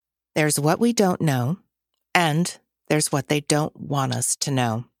There's what we don't know, and there's what they don't want us to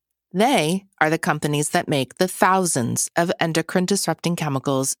know. They are the companies that make the thousands of endocrine-disrupting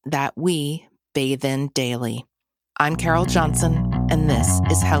chemicals that we bathe in daily. I'm Carol Johnson, and this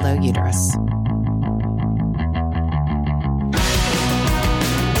is Hello Uterus.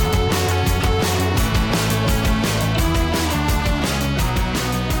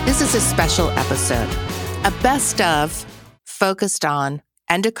 This is a special episode, a best of focused on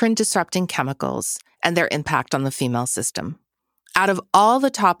endocrine-disrupting chemicals and their impact on the female system. Out of all the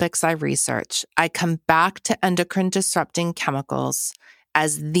topics I research, I come back to endocrine-disrupting chemicals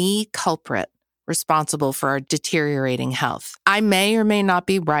as the culprit responsible for our deteriorating health. I may or may not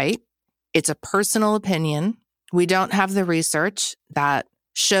be right. It's a personal opinion. We don't have the research that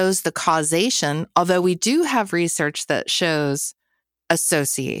shows the causation, although we do have research that shows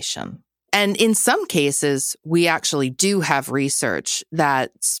association. And in some cases, we actually do have research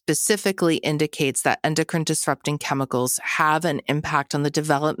that specifically indicates that endocrine-disrupting chemicals have an impact on the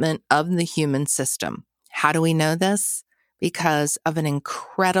development of the human system. How do we know this? Because of an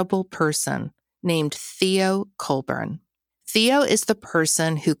incredible person named Theo Colburn. Theo is the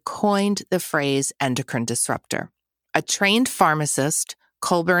person who coined the phrase endocrine disruptor. A trained pharmacist,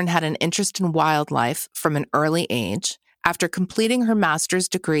 Colburn had an interest in wildlife from an early age. After completing her master's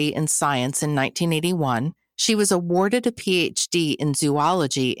degree in science in 1981, she was awarded a PhD in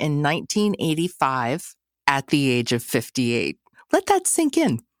zoology in 1985 at the age of 58. Let that sink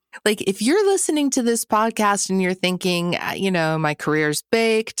in. Like, if you're listening to this podcast and you're thinking, my career's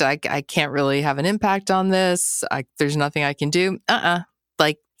baked, I can't really have an impact on this, there's nothing I can do.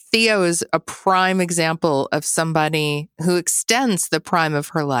 Theo is a prime example of somebody who extends the prime of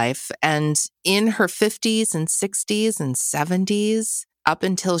her life. And in her 50s and 60s and 70s, up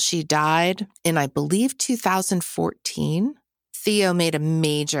until she died in, I believe, 2014, Theo made a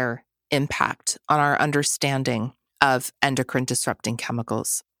major impact on our understanding of endocrine disrupting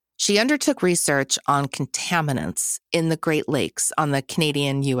chemicals. She undertook research on contaminants in the Great Lakes on the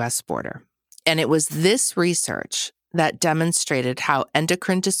Canadian-US border. And it was this research that demonstrated how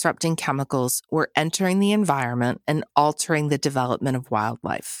endocrine-disrupting chemicals were entering the environment and altering the development of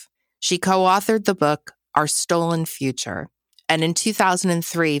wildlife. She co-authored the book, Our Stolen Future, and in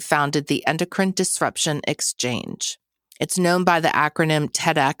 2003 founded the Endocrine Disruption Exchange. It's known by the acronym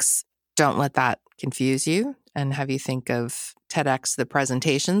TEDx. Don't let that confuse you and have you think of TEDx, the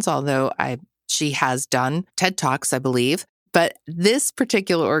presentations, although she has done TED Talks, I believe. But this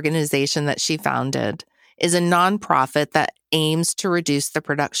particular organization that she founded is a nonprofit that aims to reduce the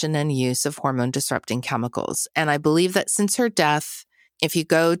production and use of hormone-disrupting chemicals. And I believe that since her death, if you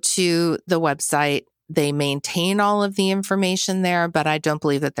go to the website, they maintain all of the information there, but I don't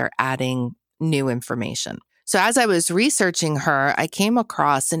believe that they're adding new information. So as I was researching her, I came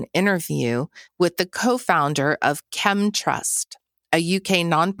across an interview with the co-founder of ChemTrust, a UK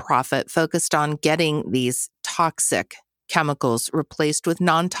nonprofit focused on getting these toxic chemicals replaced with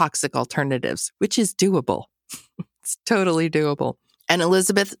non-toxic alternatives, which is doable. It's totally doable. And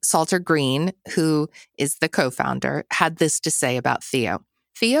Elizabeth Salter Green, who is the co-founder, had this to say about Theo.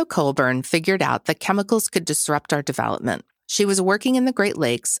 Theo Colburn figured out that chemicals could disrupt our development. She was working in the Great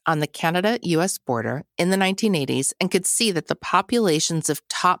Lakes on the Canada-US border in the 1980s and could see that the populations of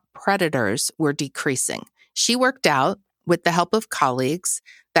top predators were decreasing. She worked out, with the help of colleagues,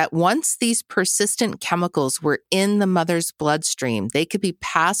 that once these persistent chemicals were in the mother's bloodstream, they could be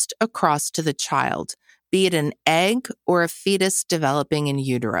passed across to the child, be it an egg or a fetus developing in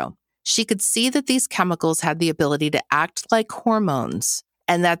utero. She could see that these chemicals had the ability to act like hormones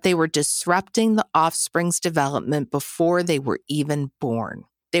and that they were disrupting the offspring's development before they were even born.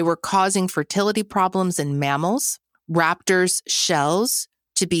 They were causing fertility problems in mammals, raptors' shells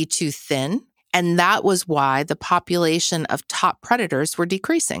to be too thin, and that was why the population of top predators were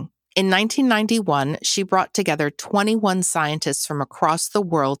decreasing. In 1991, she brought together 21 scientists from across the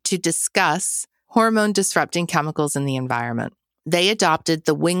world to discuss hormone-disrupting chemicals in the environment. They adopted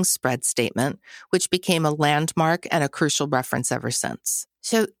the wing spread statement, which became a landmark and a crucial reference ever since.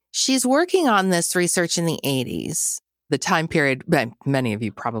 So she's working on this research in the 80s, the time period, many of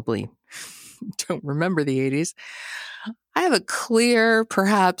you probably don't remember the 80s. I have a clear,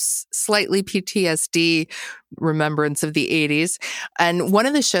 perhaps slightly PTSD remembrance of the 80s. And one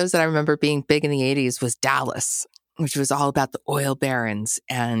of the shows that I remember being big in the 80s was Dallas, which was all about the oil barons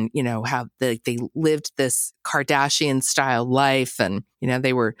and, how they lived this Kardashian style life. And,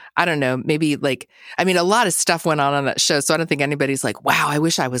 they were, I don't know, maybe a lot of stuff went on that show. So I don't think anybody's like, wow, I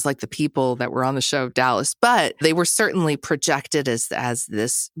wish I was like the people that were on the show of Dallas. But they were certainly projected as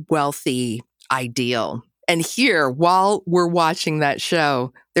this wealthy ideal. And here, while we're watching that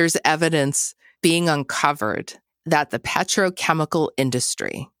show, there's evidence being uncovered that the petrochemical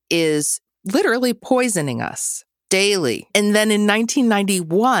industry is literally poisoning us daily. And then in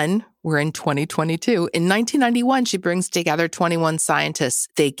 1991, we're in 2022. In 1991, she brings together 21 scientists.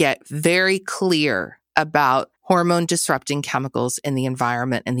 They get very clear about hormone disrupting chemicals in the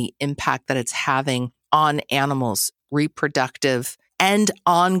environment and the impact that it's having on animals, reproductive and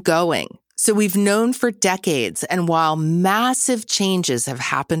ongoing. So we've known for decades, and while massive changes have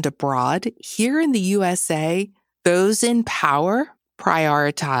happened abroad, here in the USA, those in power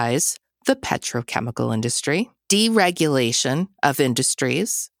prioritize the petrochemical industry, deregulation of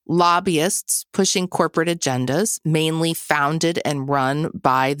industries, lobbyists pushing corporate agendas, mainly founded and run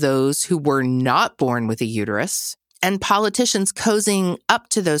by those who were not born with a uterus, and politicians cozying up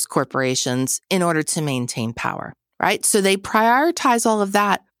to those corporations in order to maintain power, right? So they prioritize all of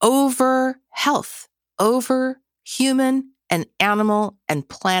that over health, over human and animal and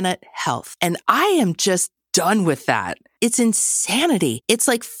planet health. And I am just done with that. It's insanity. It's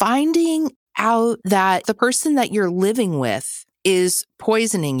like finding out that the person that you're living with is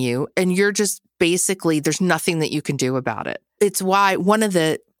poisoning you and you're just basically, there's nothing that you can do about it. It's why one of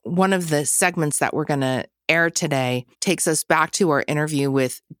the segments that we're going to air today takes us back to our interview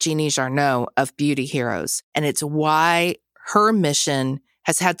with Jeannie Jarnot of Beauty Heroes. And it's why her mission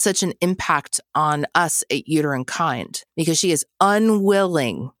has had such an impact on us at Uterine Kind, because she is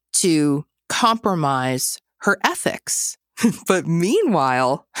unwilling to compromise her ethics. But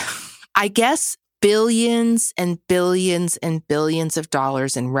meanwhile, I guess billions and billions and billions of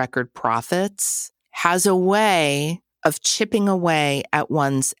dollars in record profits has a way of chipping away at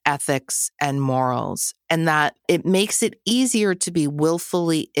one's ethics and morals, and that it makes it easier to be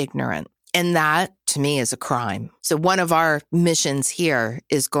willfully ignorant. And that, to me, is a crime. So one of our missions here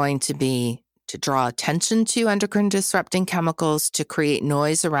is going to be to draw attention to endocrine disrupting chemicals, to create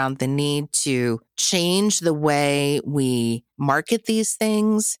noise around the need to change the way we market these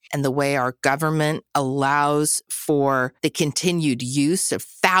things and the way our government allows for the continued use of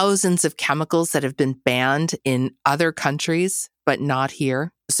thousands of chemicals that have been banned in other countries, but not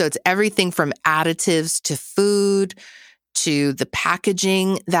here. So it's everything from additives to food, to the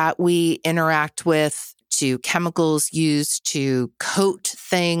packaging that we interact with, to chemicals used to coat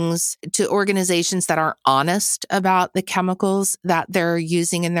things, to organizations that aren't honest about the chemicals that they're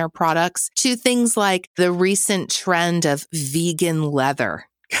using in their products, to things like the recent trend of vegan leather.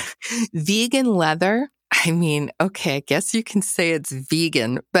 Vegan leather, I mean, okay, I guess you can say it's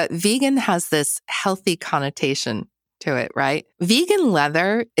vegan, but vegan has this healthy connotation to it, right? Vegan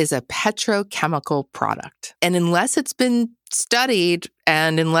leather is a petrochemical product. And unless it's been studied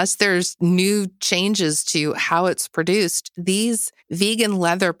and unless there's new changes to how it's produced, these vegan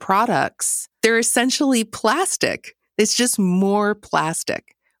leather products, they're essentially plastic. It's just more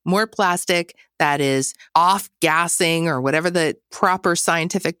plastic that is off-gassing, or whatever the proper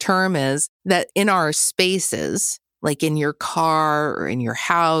scientific term is, that in our spaces, like in your car or in your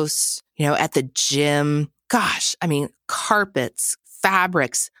house, at the gym, gosh, I mean, carpets,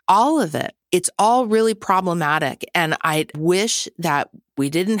 fabrics, all of it. It's all really problematic. And I wish that we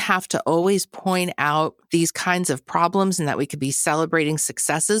didn't have to always point out these kinds of problems and that we could be celebrating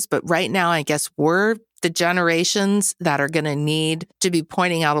successes. But right now, I guess we're the generations that are going to need to be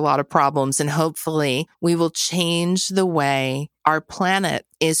pointing out a lot of problems. And hopefully we will change the way our planet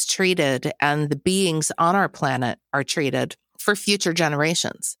is treated and the beings on our planet are treated for future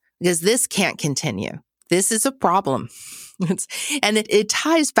generations, because this can't continue. This is a problem. And it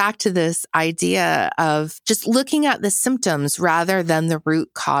ties back to this idea of just looking at the symptoms rather than the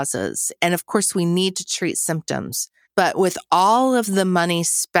root causes. And of course, we need to treat symptoms. But with all of the money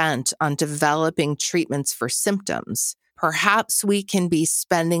spent on developing treatments for symptoms, perhaps we can be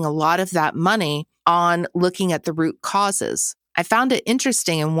spending a lot of that money on looking at the root causes. I found it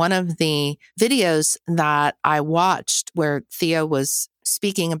interesting in one of the videos that I watched where Theo was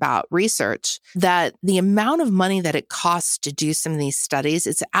speaking about research, that the amount of money that it costs to do some of these studies,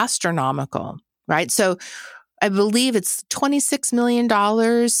 it's astronomical, right? So I believe it's $26 million,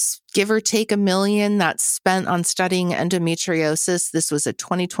 give or take $1 million, that's spent on studying endometriosis. This was a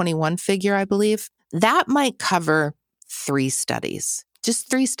 2021 figure, I believe. That might cover 3 studies.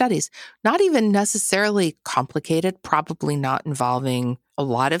 Just 3 studies, not even necessarily complicated, probably not involving a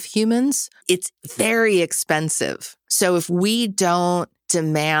lot of humans. It's very expensive. So if we don't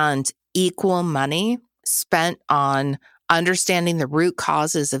demand equal money spent on understanding the root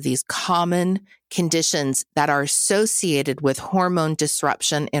causes of these common conditions that are associated with hormone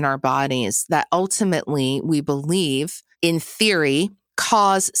disruption in our bodies, that ultimately we believe, in theory,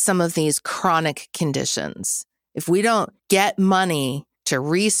 cause some of these chronic conditions. If we don't get money to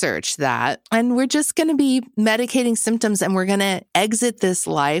research that, and we're just going to be medicating symptoms, and we're going to exit this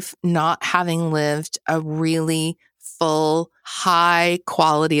life not having lived a really full, high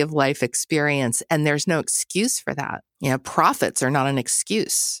quality of life experience. And there's no excuse for that. Profits are not an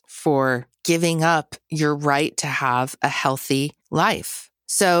excuse for giving up your right to have a healthy life.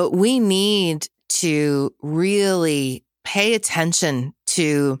 So we need to really pay attention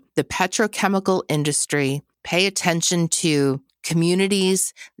to the petrochemical industry, pay attention to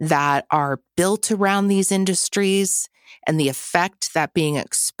communities that are built around these industries and the effect that being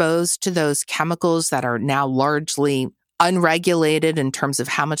exposed to those chemicals that are now largely unregulated in terms of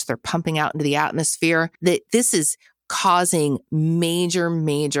how much they're pumping out into the atmosphere, that this is causing major,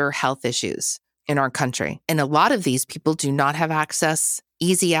 major health issues in our country. And a lot of these people do not have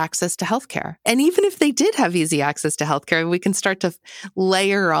easy access to healthcare. And even if they did have easy access to healthcare, we can start to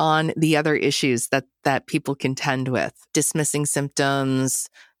layer on the other issues that people contend with, dismissing symptoms,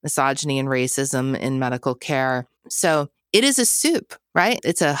 misogyny and racism in medical care. So it is a soup, right?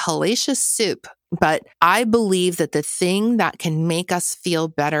 It's a hellacious soup. But I believe that the thing that can make us feel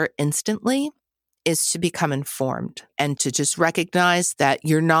better instantly is to become informed and to just recognize that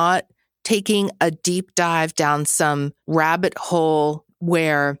you're not taking a deep dive down some rabbit hole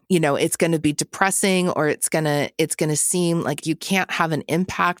where, it's going to be depressing or it's going to seem like you can't have an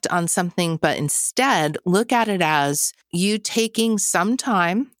impact on something, but instead look at it as you taking some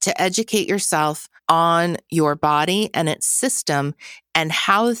time to educate yourself on your body and its system and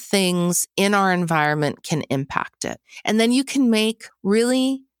how things in our environment can impact it. And then you can make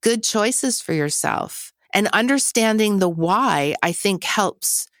really good choices for yourself. And understanding the why, I think,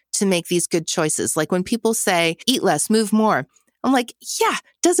 helps to make these good choices. Like when people say, eat less, move more. I'm like, yeah,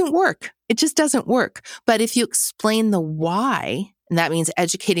 doesn't work. It just doesn't work. But if you explain the why, and that means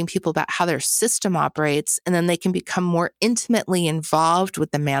educating people about how their system operates, and then they can become more intimately involved with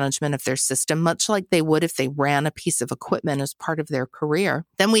the management of their system, much like they would if they ran a piece of equipment as part of their career,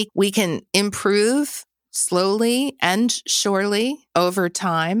 then we can improve slowly and surely over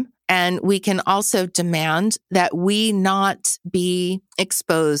time. And we can also demand that we not be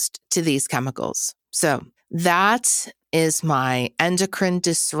exposed to these chemicals. So that is my endocrine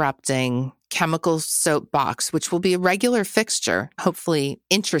disrupting chemical soapbox, which will be a regular fixture, hopefully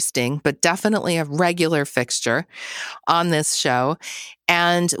interesting, but definitely a regular fixture on this show.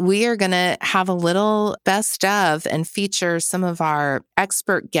 And we are going to have a little best of and feature some of our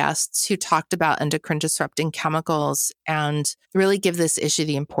expert guests who talked about endocrine disrupting chemicals and really give this issue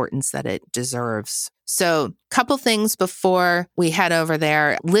the importance that it deserves. So a couple things before we head over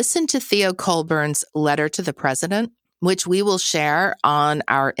there. Listen to Theo Colburn's letter to the president, which we will share on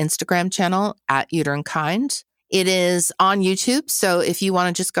our Instagram channel at UterineKind. It is on YouTube. So if you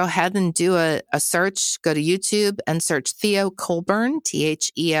want to just go ahead and do a search, go to YouTube and search Theo Colburn,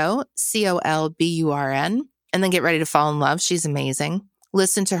 TheoColburn, and then get ready to fall in love. She's amazing.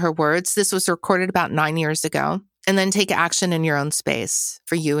 Listen to her words. This was recorded about 9 years ago. And then take action in your own space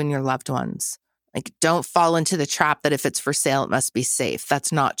for you and your loved ones. Like, don't fall into the trap that if it's for sale, it must be safe.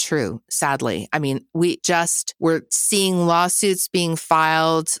 That's not true, sadly. I mean, we're seeing lawsuits being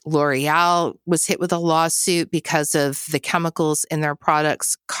filed. L'Oreal was hit with a lawsuit because of the chemicals in their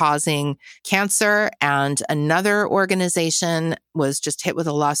products causing cancer. And another organization was just hit with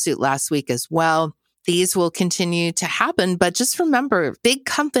a lawsuit last week as well. These will continue to happen, but just remember, big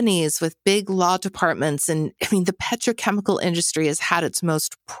companies with big law departments, and I mean, the petrochemical industry has had its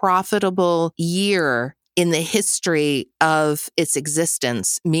most profitable year in the history of its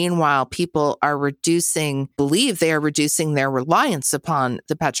existence. Meanwhile, people believe they are reducing their reliance upon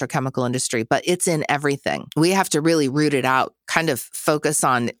the petrochemical industry, but it's in everything. We have to really root it out, kind of focus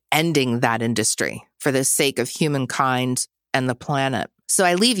on ending that industry for the sake of humankind and the planet. So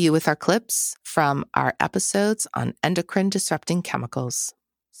I leave you with our clips from our episodes on endocrine disrupting chemicals.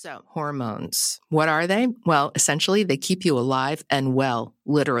 So hormones, what are they? Well, essentially, they keep you alive and well,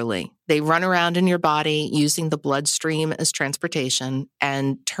 literally. They run around in your body using the bloodstream as transportation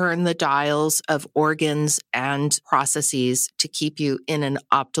and turn the dials of organs and processes to keep you in an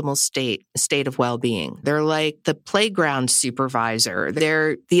optimal state of well-being. They're like the playground supervisor.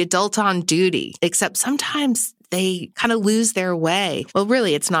 They're the adult on duty, except sometimes they kind of lose their way. Well,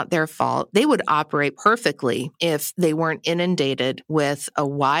 really, it's not their fault. They would operate perfectly if they weren't inundated with a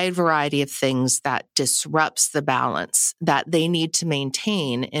wide variety of things that disrupts the balance that they need to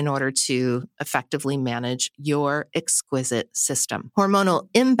maintain in order to effectively manage your exquisite system. Hormonal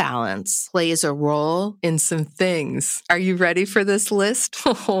imbalance plays a role in some things. Are you ready for this list?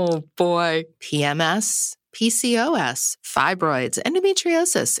 Oh boy. PMS, PCOS, fibroids,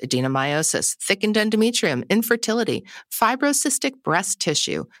 endometriosis, adenomyosis, thickened endometrium, infertility, fibrocystic breast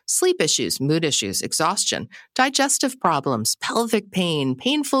tissue, sleep issues, mood issues, exhaustion, digestive problems, pelvic pain,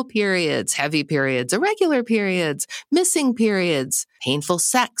 painful periods, heavy periods, irregular periods, missing periods, painful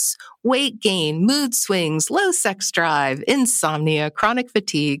sex, weight gain, mood swings, low sex drive, insomnia, chronic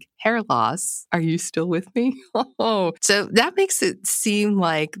fatigue, hair loss. Are you still with me? Oh, so that makes it seem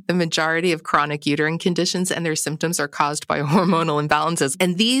like the majority of chronic uterine conditions and their symptoms are caused by hormonal imbalances.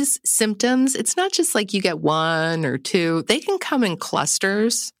 And these symptoms, it's not just like you get one or two. They can come in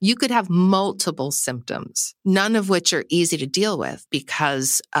clusters. You could have multiple symptoms, none of which are easy to deal with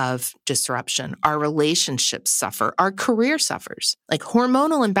because of disruption. Our relationships suffer. Our career suffers. Like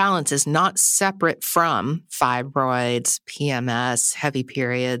hormonal imbalance is not separate from fibroids, PMS, heavy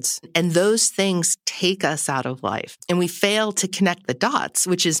periods. And those things take us out of life. And we fail to connect the dots,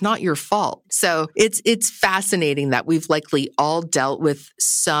 which is not your fault. So it's fascinating that we've likely all dealt with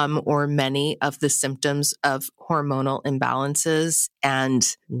some or many of the symptoms of hormonal imbalances.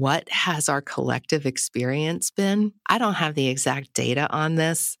 And what has our collective experience been? I don't have the exact data on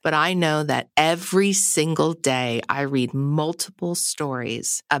this, but I know that every single day I read multiple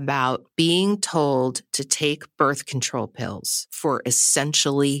stories about being told to take birth control pills for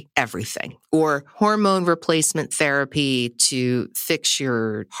essentially everything, or hormone replacement therapy to fix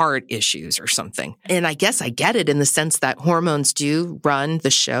your heart issues or something. And I guess I get it in the sense that hormones do run the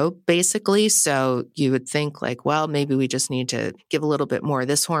show, basically. So you would think like, well, maybe we just need to give a little bit more of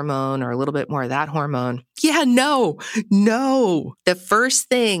this hormone or a little bit more of that hormone. Yeah, no. The first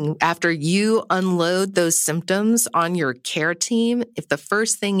thing after you unload those symptoms on your care team, if the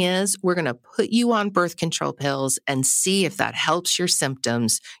first thing is we're going to put you on birth control pills and see if that helps your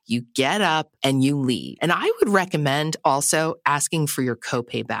symptoms, you get up and you leave. And I would recommend also asking for your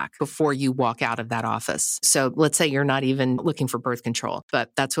copay back before you walk out of that office. So let's say you're not even looking for birth control,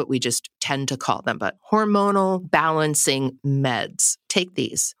 but that's what we just tend to call them. But hormonal balancing meds, take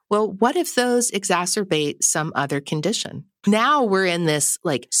these. Well, what if those exacerbate some other condition? Now we're in this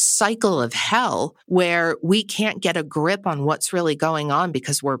like cycle of hell where we can't get a grip on what's really going on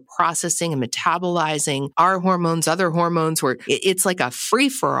because we're processing and metabolizing our hormones, other hormones, where it's like a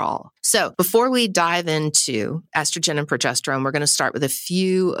free-for-all. So before we dive into estrogen and progesterone, we're going to start with a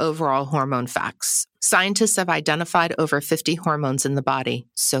few overall hormone facts. Scientists have identified over 50 hormones in the body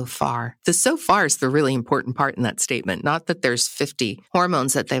so far. The so far is the really important part in that statement. Not that there's 50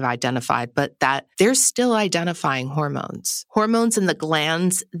 hormones that they've identified, but that they're still identifying hormones. Hormones in the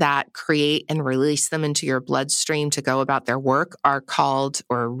glands that create and release them into your bloodstream to go about their work are called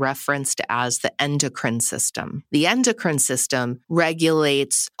or referenced as the endocrine system. The endocrine system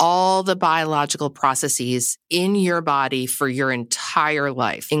regulates all the biological processes in your body for your entire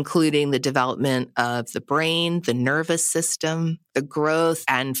life, including the development of the brain, the nervous system, the growth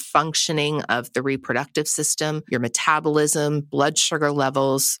and functioning of the reproductive system, your metabolism, blood sugar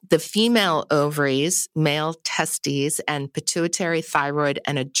levels. The female ovaries, male testes, and pituitary, thyroid,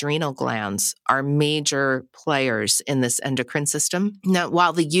 and adrenal glands are major players in this endocrine system. Now,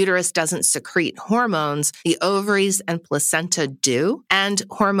 while the uterus doesn't secrete hormones, the ovaries and placenta do, and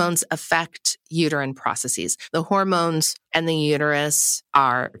hormones affect uterine processes. The hormones and the uterus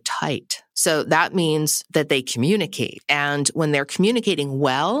are tight. So that means that they communicate. And when they're communicating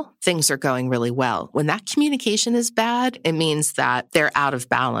well, things are going really well. When that communication is bad, it means that they're out of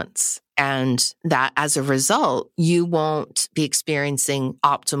balance. And that as a result, you won't be experiencing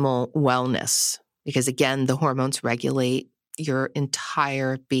optimal wellness because, again, the hormones regulate your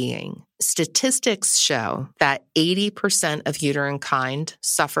entire being. Statistics show that 80% of uterine kind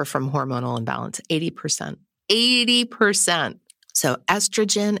suffer from hormonal imbalance. 80%. 80%. So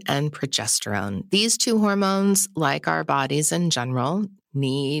estrogen and progesterone, these two hormones, like our bodies in general,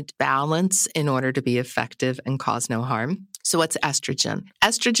 need balance in order to be effective and cause no harm. So what's estrogen?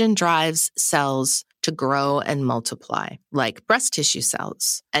 Estrogen drives cells to grow and multiply, like breast tissue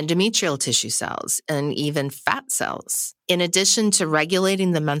cells, endometrial tissue cells, and even fat cells. In addition to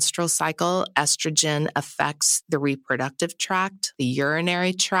regulating the menstrual cycle, estrogen affects the reproductive tract, the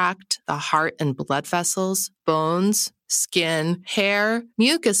urinary tract, the heart and blood vessels, bones, skin, hair,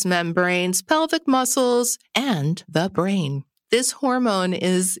 mucous membranes, pelvic muscles, and the brain. This hormone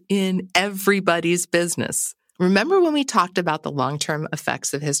is in everybody's business. Remember when we talked about the long-term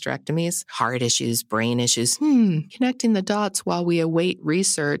effects of hysterectomies? Heart issues, brain issues. Connecting the dots while we await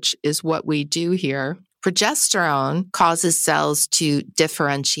research is what we do here. Progesterone causes cells to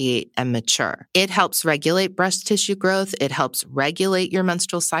differentiate and mature. It helps regulate breast tissue growth. It helps regulate your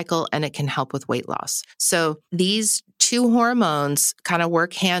menstrual cycle, and it can help with weight loss. So these two hormones kind of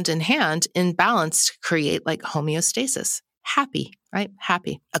work hand in hand in balance to create like homeostasis. Happy, right?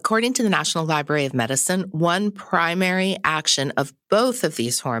 Happy. According to the National Library of Medicine, one primary action of both of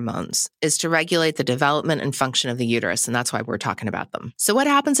these hormones is to regulate the development and function of the uterus, and that's why we're talking about them. So what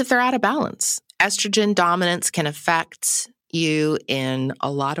happens if they're out of balance? Estrogen dominance can affect you in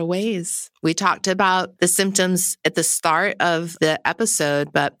a lot of ways. We talked about the symptoms at the start of the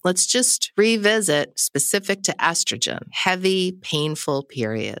episode, but let's just revisit specific to estrogen. Heavy, painful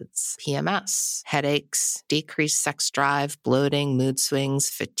periods, PMS, headaches, decreased sex drive, bloating, mood swings,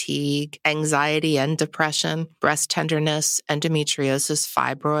 fatigue, anxiety and depression, breast tenderness, endometriosis,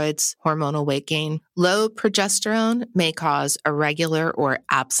 fibroids, hormonal weight gain. Low progesterone may cause irregular or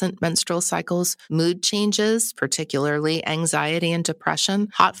absent menstrual cycles, mood changes, particularly anxiety and depression,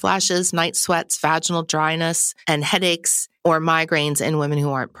 hot flashes, night sweats, vaginal dryness, and headaches or migraines in women who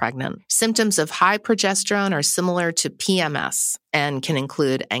aren't pregnant. Symptoms of high progesterone are similar to PMS and can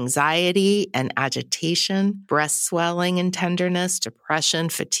include anxiety and agitation, breast swelling and tenderness, depression,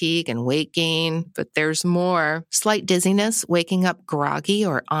 fatigue, and weight gain. But there's more. Slight dizziness, waking up groggy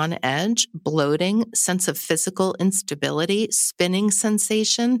or on edge, bloating, sense of physical instability, spinning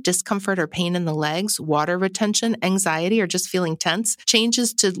sensation, discomfort or pain in the legs, water retention, anxiety, or just feeling tense,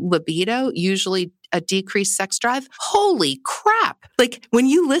 changes to libido, usually a decreased sex drive. Holy crap. Like when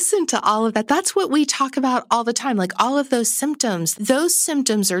you listen to all of that, that's what we talk about all the time. Like all of those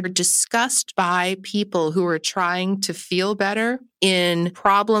symptoms are discussed by people who are trying to feel better in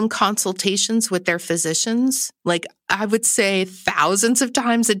problem consultations with their physicians. Like I would say thousands of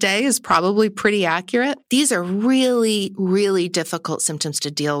times a day is probably pretty accurate. These are really, really difficult symptoms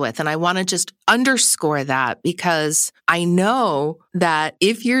to deal with. And I want to just underscore that because I know that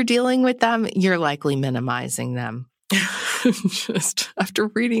if you're dealing with them, you're likely minimizing them. Just after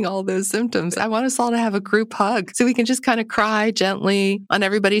reading all those symptoms, I want us all to have a group hug so we can just kind of cry gently on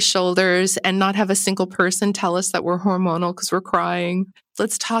everybody's shoulders and not have a single person tell us that we're hormonal because we're crying.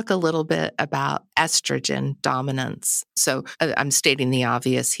 Let's talk a little bit about estrogen dominance. So I'm stating the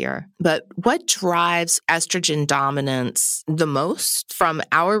obvious here, but what drives estrogen dominance the most from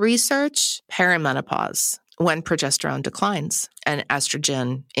our research? Perimenopause, when progesterone declines and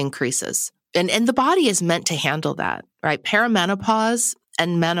estrogen increases. And the body is meant to handle that, right? Perimenopause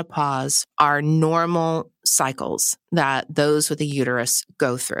and menopause are normal cycles that those with a uterus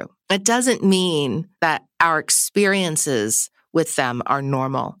go through. It doesn't mean that our experiences with them are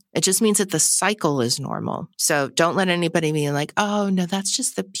normal. It just means that the cycle is normal. So don't let anybody be like, oh, no, that's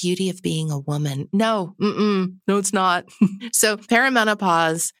just the beauty of being a woman. No, no, it's not. So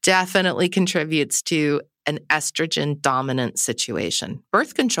perimenopause definitely contributes to an estrogen dominant situation.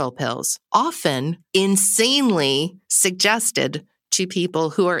 Birth control pills, often insanely suggested to people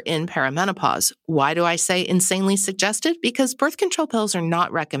who are in perimenopause. Why do I say insanely suggested? Because birth control pills are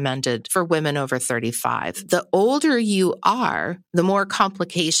not recommended for women over 35. The older you are, the more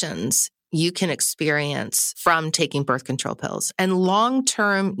complications you can experience from taking birth control pills. And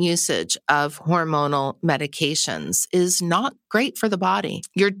long-term usage of hormonal medications is not great for the body.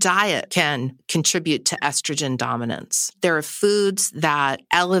 Your diet can contribute to estrogen dominance. There are foods that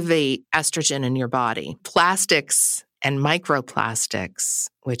elevate estrogen in your body. Plastics and microplastics,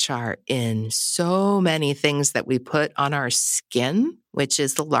 which are in so many things that we put on our skin, which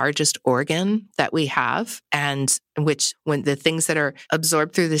is the largest organ that we have, and which, when the things that are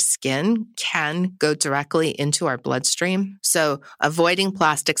absorbed through the skin can go directly into our bloodstream. So avoiding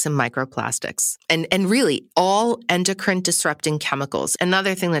plastics and microplastics, and really all endocrine disrupting chemicals.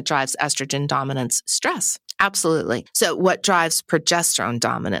 Another thing that drives estrogen dominance, stress. Absolutely. So what drives progesterone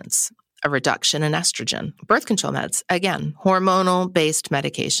dominance? A reduction in estrogen. Birth control meds, again, hormonal-based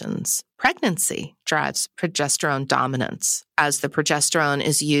medications. Pregnancy drives progesterone dominance as the progesterone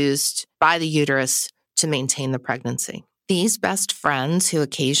is used by the uterus to maintain the pregnancy. These best friends who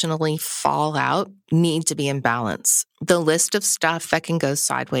occasionally fall out need to be in balance. The list of stuff that can go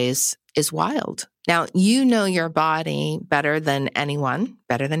sideways is wild. Now, you know your body better than anyone,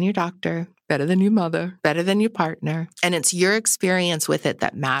 better than your doctor, better than your mother, better than your partner, and it's your experience with it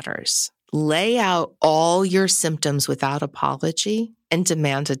that matters. Lay out all your symptoms without apology and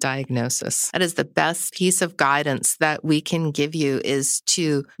demand a diagnosis. That is the best piece of guidance that we can give you, is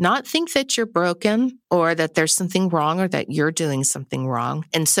to not think that you're broken or that there's something wrong or that you're doing something wrong.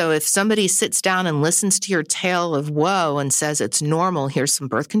 And so if somebody sits down and listens to your tale of woe and says it's normal, here's some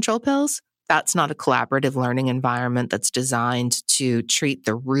birth control pills, that's not a collaborative learning environment that's designed to treat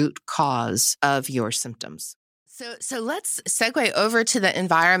the root cause of your symptoms. So let's segue over to the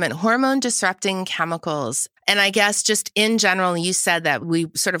environment, hormone disrupting chemicals. And I guess just in general, you said that we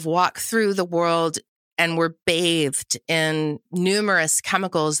sort of walk through the world and we're bathed in numerous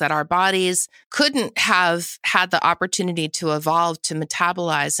chemicals that our bodies couldn't have had the opportunity to evolve to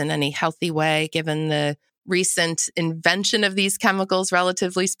metabolize in any healthy way, given the recent invention of these chemicals,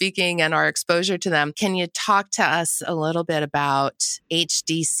 relatively speaking, and our exposure to them. Can you talk to us a little bit about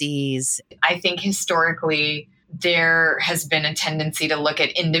HDCs? I think historically, there has been a tendency to look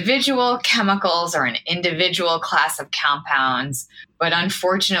at individual chemicals or an individual class of compounds. But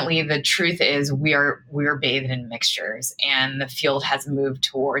unfortunately, the truth is we're bathed in mixtures, and the field has moved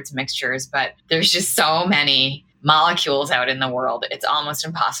towards mixtures. But there's just so many molecules out in the world, it's almost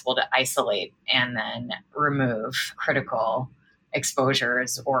impossible to isolate and then remove critical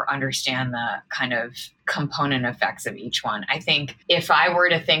exposures or understand the kind of component effects of each one. I think if I were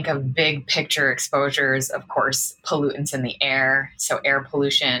to think of big picture exposures, of course, pollutants in the air, so air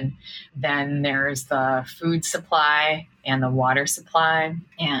pollution, then there's the food supply and the water supply,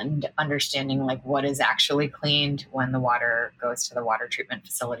 and understanding like what is actually cleaned when the water goes to the water treatment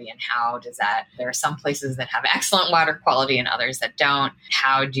facility, and how does that, there are some places that have excellent water quality and others that don't.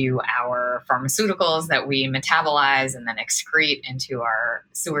 How do our pharmaceuticals that we metabolize and then excrete into our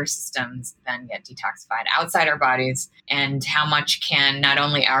sewer systems then get detoxified outside our bodies? And how much can not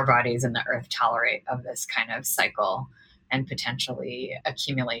only our bodies and the earth tolerate of this kind of cycle and potentially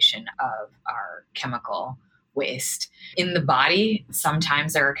accumulation of our chemical waste in the body?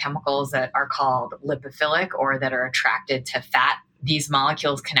 Sometimes there are chemicals that are called lipophilic or that are attracted to fat. These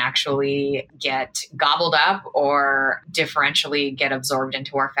molecules can actually get gobbled up or differentially get absorbed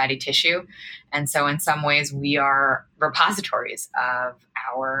into our fatty tissue. And so in some ways we are repositories of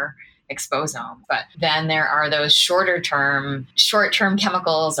our exposome. But then there are those short-term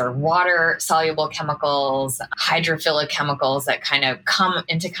chemicals or water-soluble chemicals, hydrophilic chemicals that kind of come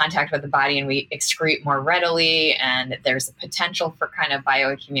into contact with the body and we excrete more readily. And there's a potential for kind of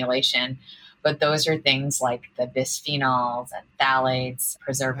bioaccumulation. But those are things like the bisphenols and phthalates,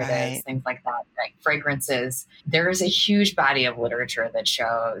 preservatives, right, things like that, like fragrances. There is a huge body of literature that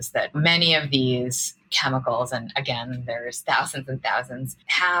shows that many of these chemicals, and again, there's thousands and thousands,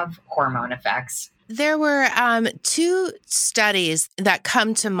 have hormone effects. There were two studies that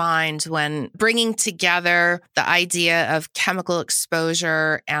come to mind when bringing together the idea of chemical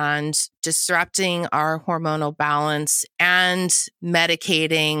exposure and disrupting our hormonal balance and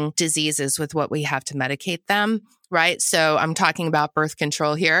medicating diseases with what we have to medicate them. Right. So I'm talking about birth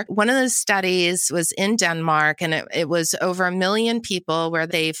control here. One of those studies was in Denmark, and it was over 1 million people where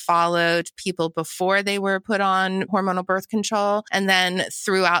they followed people before they were put on hormonal birth control and then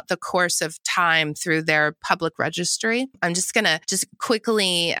throughout the course of time through their public registry. I'm just going to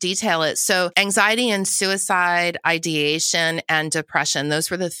quickly detail it. So anxiety and suicide, ideation, and depression,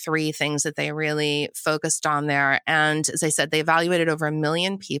 those were the three things that they really focused on there. And as I said, they evaluated over 1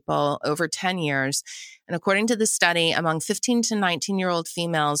 million people over 10 years. And according to the study, among 15 to 19-year-old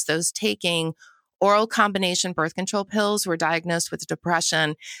females, those taking oral combination birth control pills were diagnosed with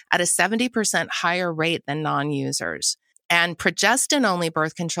depression at a 70% higher rate than non-users. And progestin-only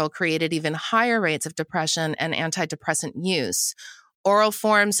birth control created even higher rates of depression and antidepressant use. Oral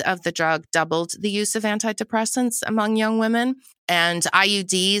forms of the drug doubled the use of antidepressants among young women, and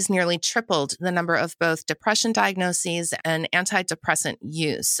IUDs nearly tripled the number of both depression diagnoses and antidepressant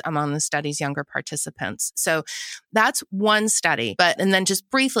use among the study's younger participants. So that's one study. And then just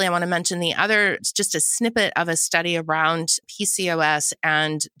briefly, I want to mention the other, just a snippet of a study around PCOS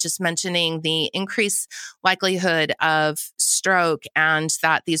and just mentioning the increased likelihood of stroke and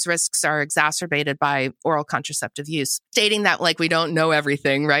that these risks are exacerbated by oral contraceptive use, stating that like we don't know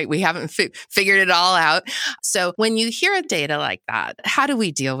everything, right? We haven't figured it all out. So when you hear data like that, how do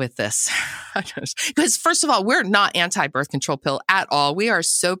we deal with this? Because first of all, we're not anti-birth control pill at all. We are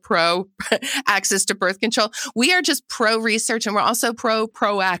so pro access to birth control. We are just pro research, and we're also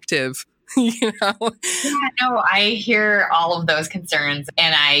proactive. You know? Yeah, no, I hear all of those concerns,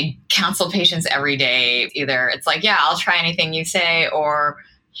 and I counsel patients every day. Either it's like, yeah, I'll try anything you say, or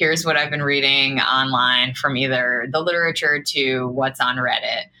here's what I've been reading online from either the literature to what's on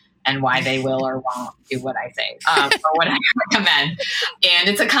Reddit and why they will or won't do what I say or what I recommend. And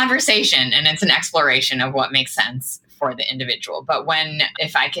it's a conversation and it's an exploration of what makes sense for the individual. But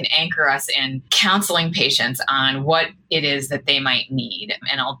if I can anchor us in counseling patients on what it is that they might need,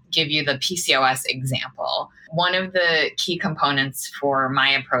 and I'll give you the PCOS example. One of the key components for my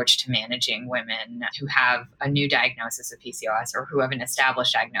approach to managing women who have a new diagnosis of PCOS or who have an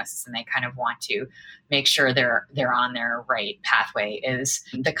established diagnosis and they kind of want to make sure they're on their right pathway is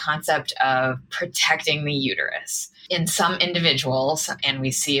the concept of protecting the uterus. In some individuals, and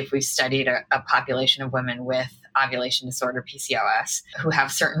we see if we've studied a population of women with ovulation disorder, PCOS, who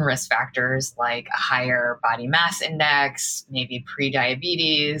have certain risk factors like a higher body mass index, maybe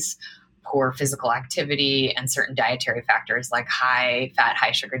prediabetes, poor physical activity, and certain dietary factors like high fat,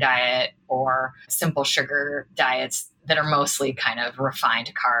 high sugar diet or simple sugar diets that are mostly kind of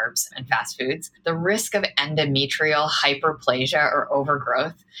refined carbs and fast foods. The risk of endometrial hyperplasia or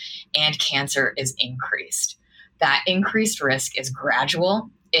overgrowth and cancer is increased. That increased risk is gradual.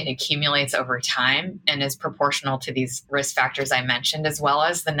 It accumulates over time and is proportional to these risk factors I mentioned, as well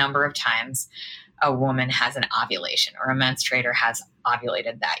as the number of times a woman has an ovulation or a menstruator has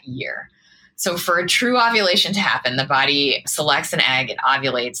ovulated that year. So for a true ovulation to happen, the body selects an egg, it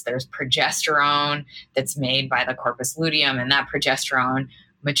ovulates. There's progesterone that's made by the corpus luteum, and that progesterone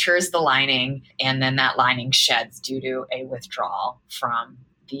matures the lining, and then that lining sheds due to a withdrawal from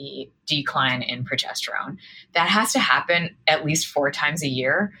the decline in progesterone. That has to happen at least 4 times a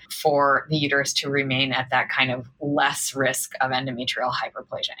year for the uterus to remain at that kind of less risk of endometrial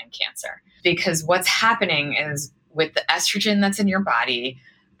hyperplasia and cancer. Because what's happening is with the estrogen that's in your body,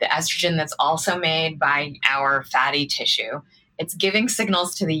 the estrogen that's also made by our fatty tissue, it's giving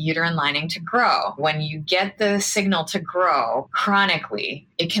signals to the uterine lining to grow. When you get the signal to grow chronically,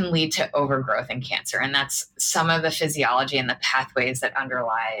 it can lead to overgrowth and cancer. And that's some of the physiology and the pathways that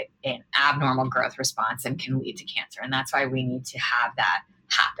underlie an abnormal growth response and can lead to cancer. And that's why we need to have that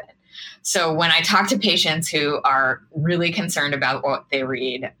happen. So when I talk to patients who are really concerned about what they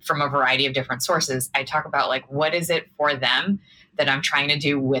read from a variety of different sources, I talk about like, what is it for them that I'm trying to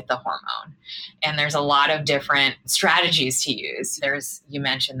do with the hormone? And there's a lot of different strategies to use. You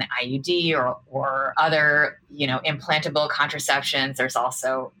mentioned the IUD or other, implantable contraceptions. There's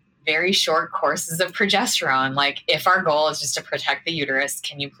also very short courses of progesterone. Like if our goal is just to protect the uterus,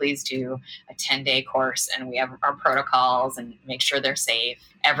 can you please do a 10-day course? And we have our protocols and make sure they're safe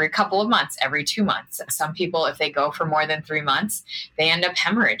every couple of months, every 2 months. Some people, if they go for more than 3 months, they end up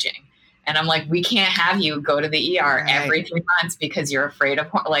hemorrhaging. And I'm like, we can't have you go to the ER every 3 months because you're afraid of,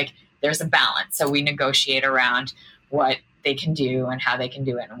 there's a balance. So we negotiate around what they can do and how they can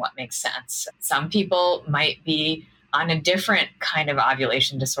do it and what makes sense. Some people might be on a different kind of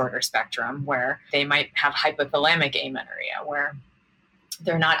ovulation disorder spectrum where they might have hypothalamic amenorrhea, where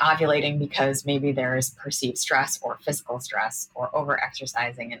they're not ovulating because maybe there's perceived stress or physical stress or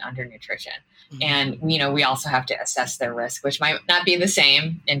over-exercising and undernutrition. Mm-hmm. And, we also have to assess their risk, which might not be the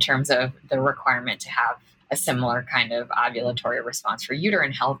same in terms of the requirement to have a similar kind of ovulatory response for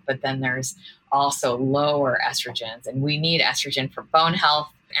uterine health. But then there's also lower estrogens, and we need estrogen for bone health.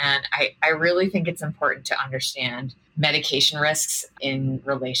 And I really think it's important to understand medication risks in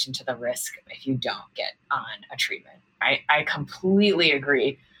relation to the risk if you don't get on a treatment. I completely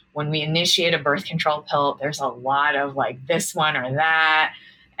agree. When we initiate a birth control pill, there's a lot of like this one or that.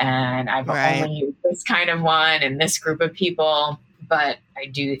 And I've only used this kind of one in this group of people. But I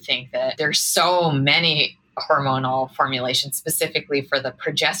do think that there's so many hormonal formulations specifically for the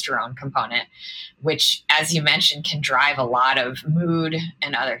progesterone component, which, as you mentioned, can drive a lot of mood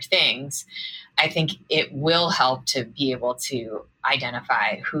and other things. I think it will help to be able to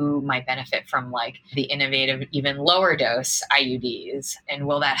identify who might benefit from like the innovative, even lower dose IUDs. And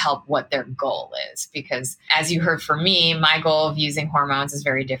will that help what their goal is? Because as you heard from me, my goal of using hormones is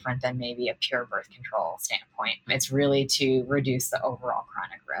very different than maybe a pure birth control standpoint. It's really to reduce the overall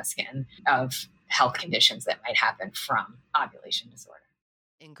chronic risk and of health conditions that might happen from ovulation disorder.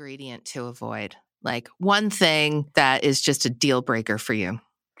 Ingredient to avoid, like one thing that is just a deal breaker for you.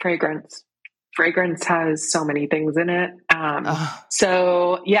 Fragrance. Fragrance has so many things in it. And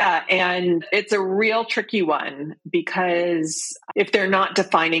it's a real tricky one because if they're not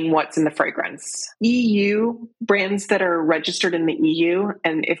defining what's in the fragrance, EU brands that are registered in the EU,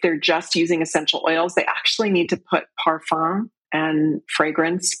 and if they're just using essential oils, they actually need to put parfum and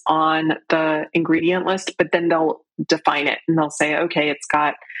fragrance on the ingredient list, but then they'll define it and they'll say, okay, it's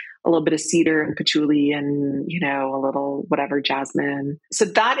got a little bit of cedar and patchouli and, a little whatever, jasmine. So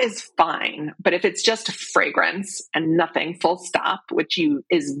that is fine. But if it's just fragrance and nothing, full stop, which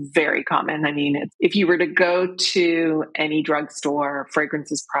is very common. I mean, if you were to go to any drugstore,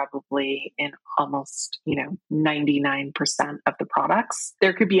 fragrance is probably in almost, 99% of the products.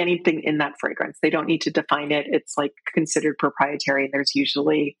 There could be anything in that fragrance. They don't need to define it. It's like considered proprietary. There's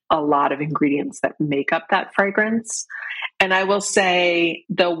usually a lot of ingredients that make up that fragrance. And I will say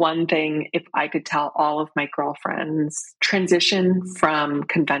the one thing, if I could tell all of my girlfriends, transition from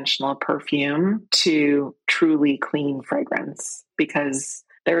conventional perfume to truly clean fragrance, because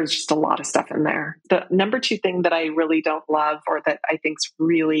there's just a lot of stuff in there. The number 2 thing that I really don't love, or that I think is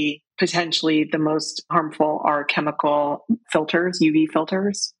really potentially the most harmful are chemical filters, UV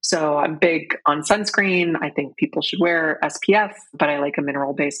filters. So I'm big on sunscreen. I think people should wear SPF, but I like a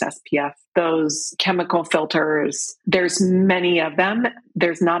mineral-based SPF. Those chemical filters, there's many of them.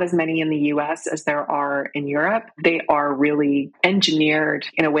 There's not as many in the US as there are in Europe. They are really engineered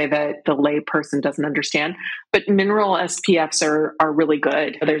in a way that the lay person doesn't understand. But mineral SPFs are really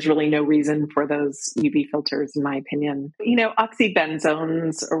good. There's really no reason for those UV filters, in my opinion.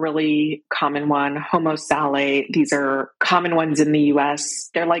 Oxybenzone's a really common one. Homosalate, these are common ones in the US.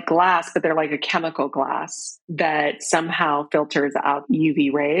 They're like glass, but they're like a chemical glass that somehow filters out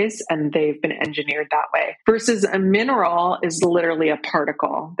UV rays, and they've been engineered that way. Versus a mineral is literally a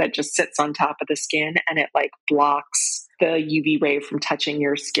particle that just sits on top of the skin, and it like blocks the UV ray from touching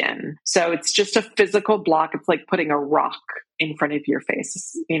your skin. So it's just a physical block. It's like putting a rock in front of your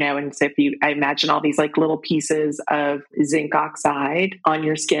face, and so I imagine all these like little pieces of zinc oxide on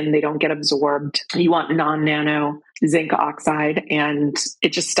your skin, they don't get absorbed. You want non-nano zinc oxide, and it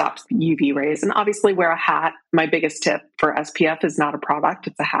just stops UV rays. And obviously wear a hat. My biggest tip for SPF is not a product,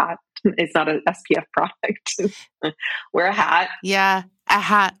 it's a hat. It's not an SPF product. Wear a hat. Yeah, a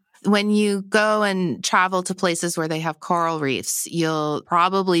hat. When you go and travel to places where they have coral reefs, you'll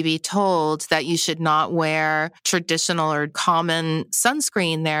probably be told that you should not wear traditional or common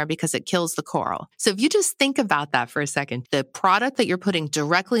sunscreen there because it kills the coral. So if you just think about that for a second, the product that you're putting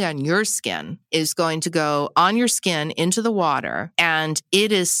directly on your skin is going to go on your skin into the water, and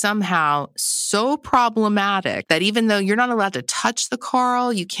it is somehow so problematic that even though you're not allowed to touch the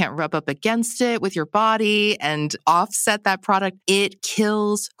coral, you can't rub up against it with your body and offset that product, it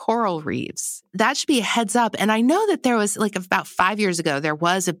kills coral reefs. That should be a heads up. And I know that there was like about 5 years ago, there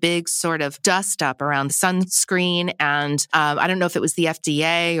was a big sort of dust up around sunscreen. And I don't know if it was the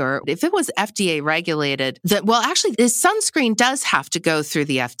FDA or if it was FDA regulated. Actually, this sunscreen does have to go through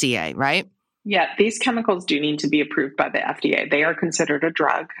the FDA, right? Yeah, these chemicals do need to be approved by the FDA. They are considered a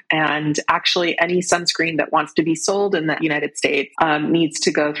drug. And actually, any sunscreen that wants to be sold in the United States needs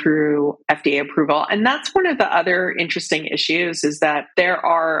to go through FDA approval. And that's one of the other interesting issues is that there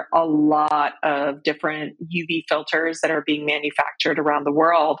are a lot of different UV filters that are being manufactured around the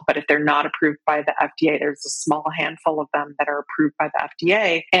world. But if they're not approved by the FDA, there's a small handful of them that are approved by the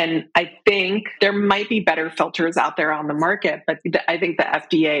FDA. And I think there might be better filters out there on the market, but I think the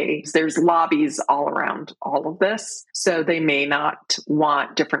FDA, there's lobbies all around all of this. So they may not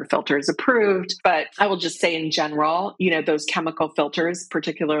want different filters approved. But I will just say in general, those chemical filters,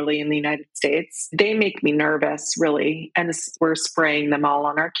 particularly in the United States, they make me nervous, really. And we're spraying them all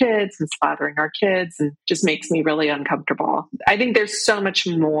on our kids and slathering our kids, and just makes me really uncomfortable. I think there's so much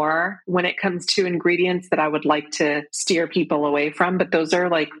more when it comes to ingredients that I would like to steer people away from. But those are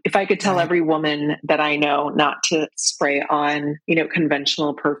like, if I could tell every woman that I know not to spray on,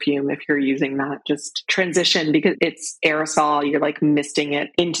 conventional perfume, if you're using that, just transition, because it's aerosol. You're like misting it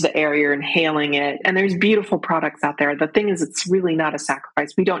into the air, you're inhaling it. And there's beautiful products out there. The thing is, it's really not a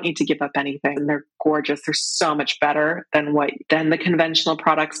sacrifice. We don't need to give up anything. They're gorgeous. They're so much better than the conventional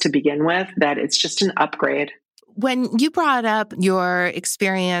products to begin with, that it's just an upgrade. When you brought up your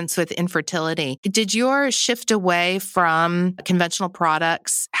experience with infertility, did your shift away from conventional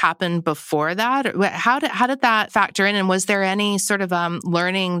products happen before that? How did that factor in? And was there any sort of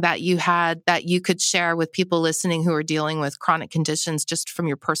learning that you had that you could share with people listening who are dealing with chronic conditions just from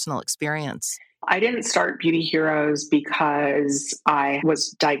your personal experience? I didn't start Beauty Heroes because I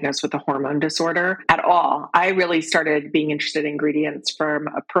was diagnosed with a hormone disorder at all. I really started being interested in ingredients from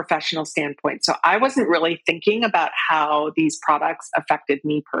a professional standpoint. So I wasn't really thinking about how these products affected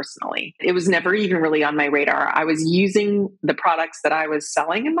me personally. It was never even really on my radar. I was using the products that I was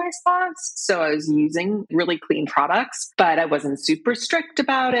selling in my spas. So I was using really clean products, but I wasn't super strict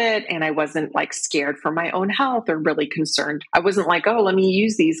about it. And I wasn't like scared for my own health or really concerned. I wasn't like, oh, let me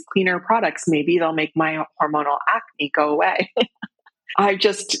use these cleaner products. Maybe they'll make my hormonal acne go away. I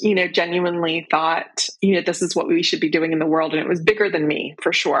just, genuinely thought, this is what we should be doing in the world. And it was bigger than me,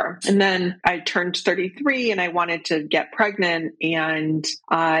 for sure. And then I turned 33 and I wanted to get pregnant, and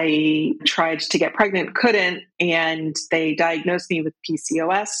I tried to get pregnant, couldn't. And they diagnosed me with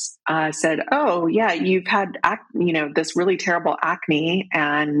PCOS, said, oh yeah, you've had, this really terrible acne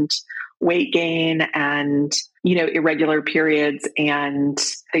and weight gain and, irregular periods. And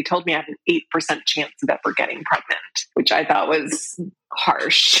they told me I had an 8% chance of ever getting pregnant, which I thought was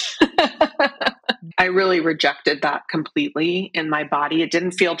harsh. I really rejected that completely in my body. It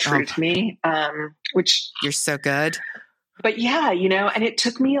didn't feel true to me, which... You're so good. But yeah, and it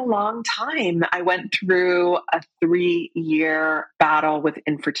took me a long time. I went through a 3-year battle with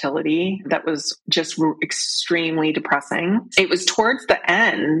infertility that was just extremely depressing. It was towards the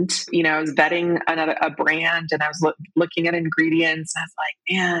end, I was vetting a brand and I was looking at ingredients. And I was like,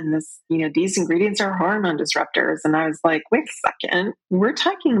 man, these ingredients are hormone disruptors. And I was like, wait a second, we're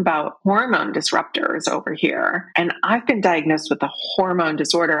talking about hormone disruptors over here. And I've been diagnosed with a hormone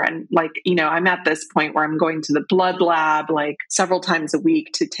disorder. And I'm at this point where I'm going to the blood lab like several times a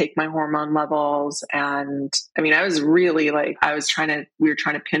week to take my hormone levels. And I was really we were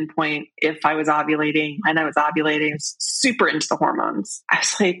trying to pinpoint if I was ovulating, and I was ovulating. I was super into the hormones. I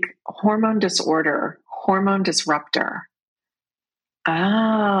was like, hormone disorder, hormone disruptor.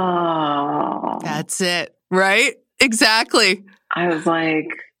 Oh. That's it, right? Exactly. I was like,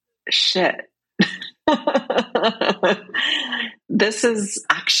 shit. This is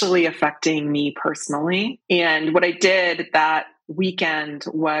actually affecting me personally. And what I did that weekend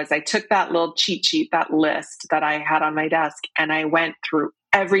was I took that little cheat sheet, that list that I had on my desk, and I went through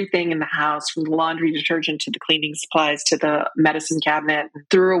everything in the house, from the laundry detergent to the cleaning supplies to the medicine cabinet, and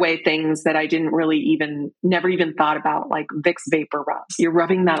threw away things that I didn't really never even thought about, like Vicks Vapor Rubs. You're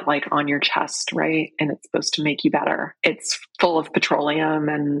rubbing that on your chest, right? And it's supposed to make you better. It's full of petroleum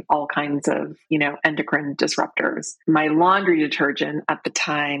and all kinds of, endocrine disruptors. My laundry detergent at the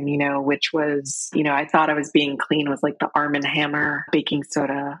time, which was, I thought I was being clean, was like the Arm & Hammer baking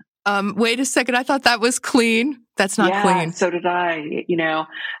soda. Wait a second. I thought that was clean. That's not clean. So did I.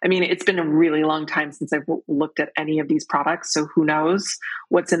 It's been a really long time since I've looked at any of these products. So who knows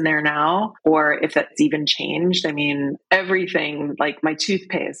what's in there now, or if it's even changed. Everything, like my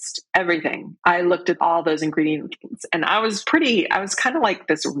toothpaste, everything. I looked at all those ingredients, and I was kind of like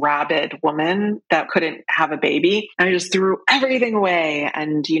this rabid woman that couldn't have a baby. And I just threw everything away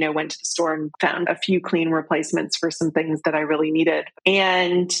and, went to the store and found a few clean replacements for some things that I really needed.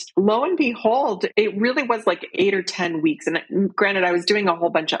 And lo and behold, it really was like 8 or 10 weeks. And granted, I was doing a whole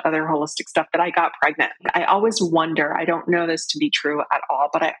bunch of other holistic stuff, that I got pregnant. I always wonder, I don't know this to be true at all,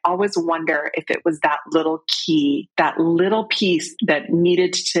 but I always wonder if it was that little key, that little piece that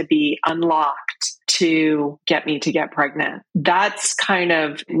needed to be unlocked to get me to get pregnant. That's kind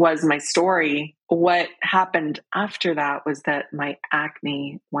of was my story. What happened after that was that my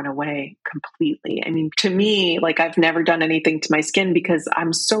acne went away completely. To me, I've never done anything to my skin because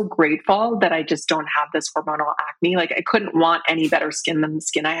I'm so grateful that I just don't have this hormonal acne. I couldn't want any better skin than the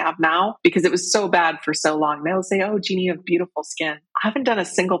skin I have now, because it was so bad for so long. They'll say, oh, Jeannie, you have beautiful skin. I haven't done a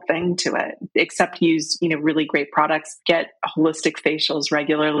single thing to it except use, really great products, get holistic facials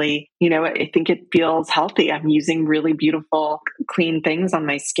regularly. I think it feels healthy. I'm using really beautiful, clean things on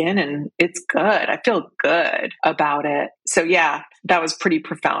my skin, and it's good. I feel good about it. So yeah, that was pretty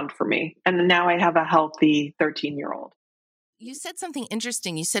profound for me. And now I have a healthy 13-year-old. You said something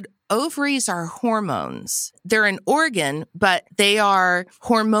interesting. You said ovaries are hormones. They're an organ, but they are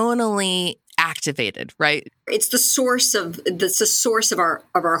hormonally activated, right? It's the source of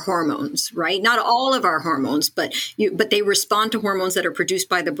our hormones, right? Not all of our hormones, but they respond to hormones that are produced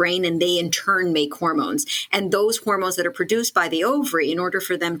by the brain, and they in turn make hormones. And those hormones that are produced by the ovary, in order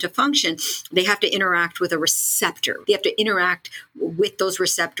for them to function, they have to interact with a receptor. They have to interact with those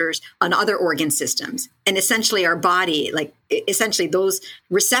receptors on other organ systems. And essentially our body, those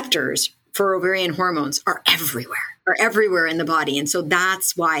receptors for ovarian hormones are everywhere in the body. And so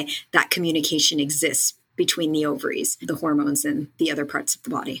that's why that communication exists between the ovaries, the hormones, and the other parts of the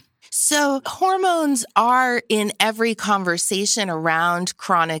body. So hormones are in every conversation around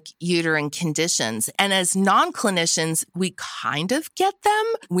chronic uterine conditions. And as non-clinicians, we kind of get them.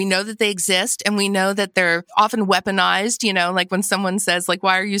 We know that they exist, and we know that they're often weaponized, like when someone says,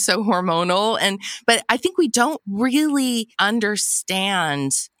 why are you so hormonal? But I think we don't really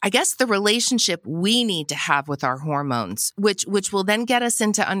understand, I guess, the relationship we need to have with our hormones, which will then get us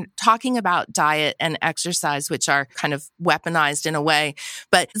into talking about diet and exercise, which are kind of weaponized in a way.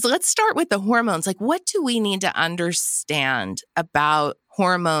 But let's start with the hormones. What do we need to understand about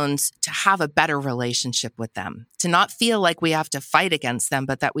hormones to have a better relationship with them, to not feel like we have to fight against them,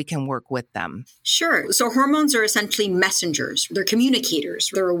 but that we can work with them? Sure. So hormones are essentially messengers. They're communicators.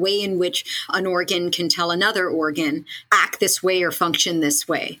 They're a way in which an organ can tell another organ, act this way or function this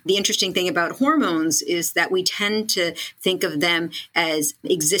way. The interesting thing about hormones is that we tend to think of them as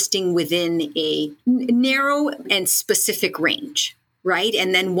existing within a narrow and specific range. right?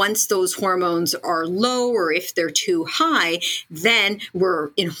 And then once those hormones are low, or if they're too high, then we're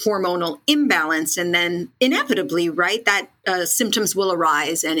in hormonal imbalance. And then inevitably, right, that symptoms will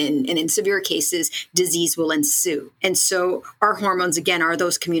arise. And in severe cases, disease will ensue. And so our hormones, again, are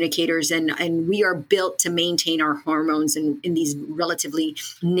those communicators. And we are built to maintain our hormones in these relatively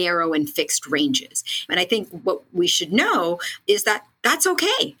narrow and fixed ranges. And I think what we should know is that that's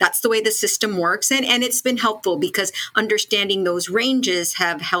okay. That's the way the system works. And it's been helpful because understanding those ranges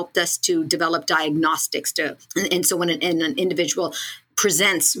have helped us to develop diagnostics and so when an individual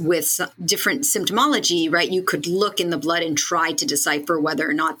presents with different symptomology, right, you could look in the blood and try to decipher whether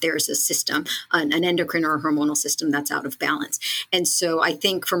or not there's a system, an endocrine or a hormonal system that's out of balance. And so I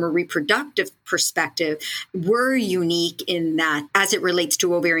think from a reproductive perspective, we're unique in that as it relates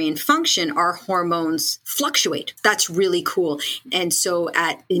to ovarian function, our hormones fluctuate. That's really cool. And so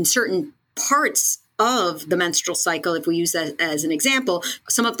in certain parts of the menstrual cycle, if we use that as an example,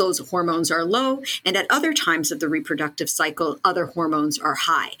 some of those hormones are low, and at other times of the reproductive cycle, other hormones are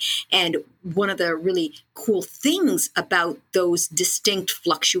high. And one of the really cool things about those distinct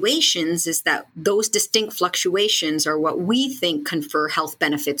fluctuations is that those distinct fluctuations are what we think confer health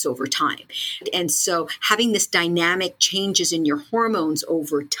benefits over time. And so having this dynamic changes in your hormones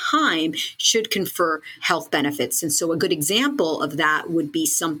over time should confer health benefits. And so a good example of that would be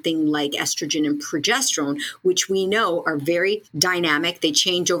something like estrogen and progesterone, which we know are very dynamic. They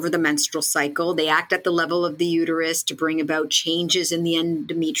change over the menstrual cycle. They act at the level of the uterus to bring about changes in the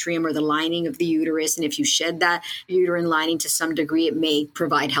endometrium or the lining of the uterus. And if you shed that uterine lining to some degree, it may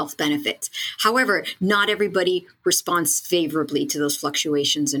provide health benefits. However, not everybody responds favorably to those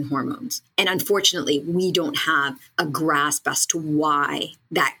fluctuations in hormones. And unfortunately, we don't have a grasp as to why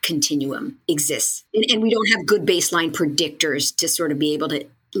that continuum exists. And we don't have good baseline predictors to sort of be able to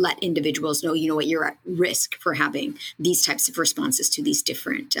let individuals know, you know what, you're at risk for having these types of responses to these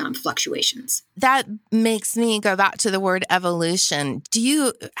different fluctuations. That makes me go back to the word evolution. Do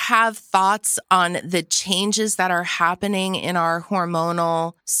you have thoughts on the changes that are happening in our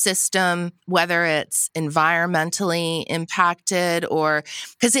hormonal system, whether it's environmentally impacted or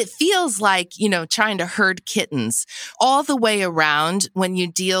because it feels like, trying to herd kittens all the way around when you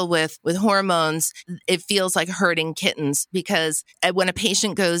deal with hormones, it feels like herding kittens because when a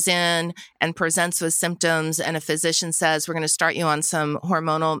patient goes in and presents with symptoms and a physician says, we're going to start you on some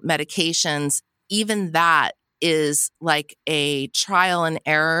hormonal medications, even that is like a trial and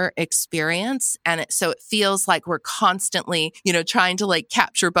error experience. And so it feels like we're constantly, trying to like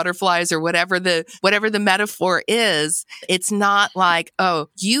capture butterflies or whatever the metaphor is. It's not like, oh,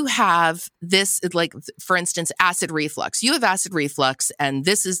 you have this, like, for instance, acid reflux. You have acid reflux and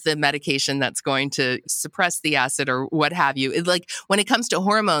this is the medication that's going to suppress the acid or what have you. Like when it comes to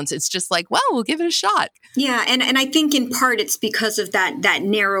hormones, it's just like, well, we'll give it a shot. Yeah. And I think in part it's because of that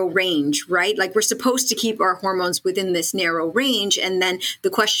narrow range, right? Like we're supposed to keep our hormones within this narrow range. And then the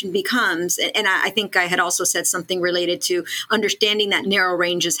question becomes, and I think I had also said something related to understanding that narrow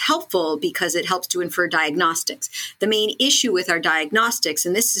range is helpful because it helps to infer diagnostics. The main issue with our diagnostics,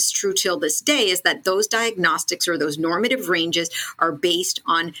 and this is true till this day, is that those diagnostics or those normative ranges are based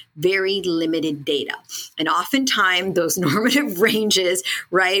on very limited data. And oftentimes those normative ranges,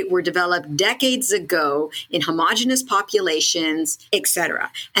 right, were developed decades ago in homogeneous populations, et cetera.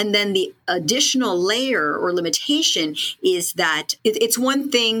 And then the additional layer or limitation is that it's one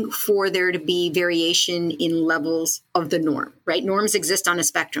thing for there to be variation in levels of the norm, right? Norms exist on a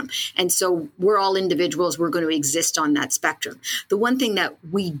spectrum. And so we're all individuals. We're going to exist on that spectrum. The one thing that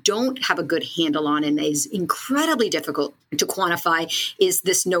we don't have a good handle on and is incredibly difficult to quantify is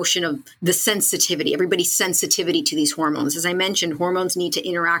this notion of the sensitivity, everybody's sensitivity to these hormones. As I mentioned, hormones need to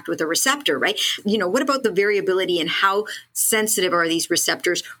interact with a receptor, right? What about the variability and how sensitive are these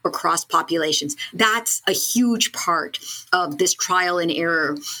receptors across populations? That's a huge part of this trial and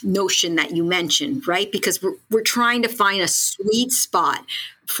error notion that you mentioned, right? Because we're trying to find a sweet spot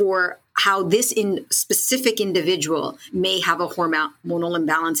for how this specific individual may have a hormonal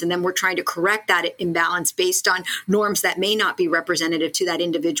imbalance. And then we're trying to correct that imbalance based on norms that may not be representative to that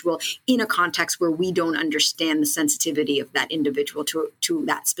individual in a context where we don't understand the sensitivity of that individual to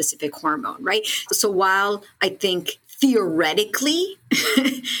that specific hormone, right? So while I think theoretically,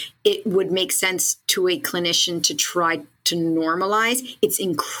 it would make sense to a clinician to try to normalize. It's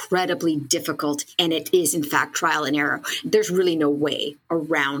incredibly difficult, and it is, in fact, trial and error. There's really no way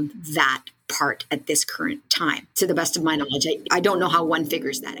around that part at this current time. To the best of my knowledge, I don't know how one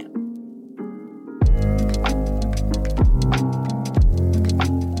figures that out.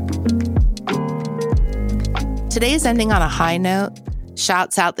 Today's ending on a high note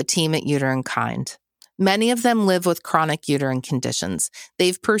shouts out the team at Uterine Kind. Many of them live with chronic uterine conditions.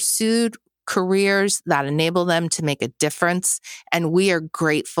 They've pursued careers that enable them to make a difference, and we are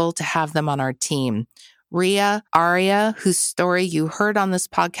grateful to have them on our team. Ria Arya, whose story you heard on this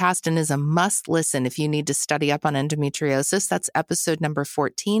podcast and is a must listen if you need to study up on endometriosis. That's episode number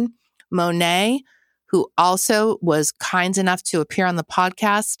 14. Monet, who also was kind enough to appear on the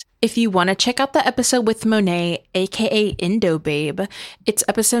podcast. If you want to check out the episode with Monet, aka EndoBabe, it's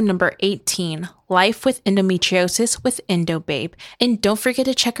episode number 18, Life with Endometriosis with EndoBabe. And don't forget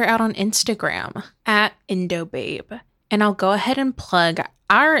to check her out on Instagram at EndoBabe. And I'll go ahead and plug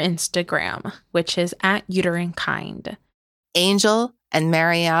our Instagram, which is at uterine-kind. Angel and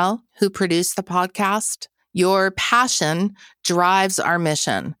Marielle, who produce the podcast, your passion drives our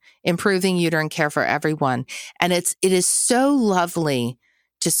mission, improving uterine care for everyone. And it is so lovely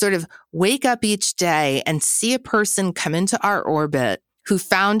to sort of wake up each day and see a person come into our orbit who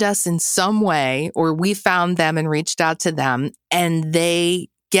found us in some way, or we found them and reached out to them, and they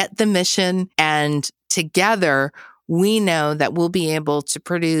get the mission, and together we know that we'll be able to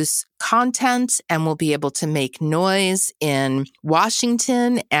produce content and we'll be able to make noise in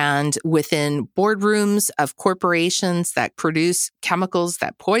Washington and within boardrooms of corporations that produce chemicals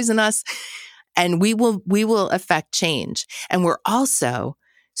that poison us. And we will affect change. And we're also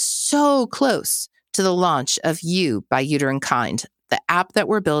so close to the launch of You by Uterine-Kind, the app that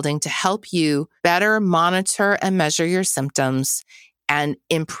we're building to help you better monitor and measure your symptoms and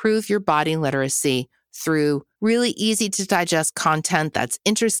improve your body literacy through really easy to digest content that's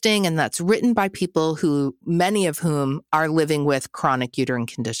interesting and that's written by people who, many of whom are living with chronic uterine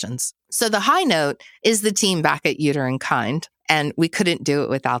conditions. So the high note is the team back at Uterine-Kind, and we couldn't do it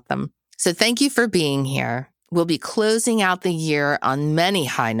without them. So thank you for being here. We'll be closing out the year on many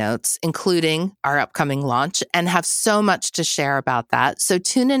high notes, including our upcoming launch, and have so much to share about that. So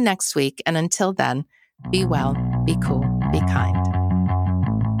tune in next week. And until then, be well, be cool, be kind.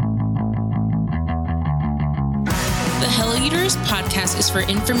 The Hello Uterus podcast is for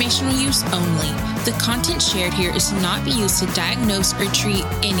informational use only. The content shared here is to not be used to diagnose or treat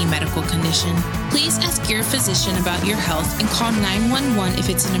any medical condition. Please ask your physician about your health and call 911 if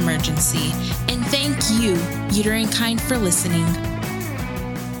it's an emergency. And thank you, Uterine-Kind, for listening.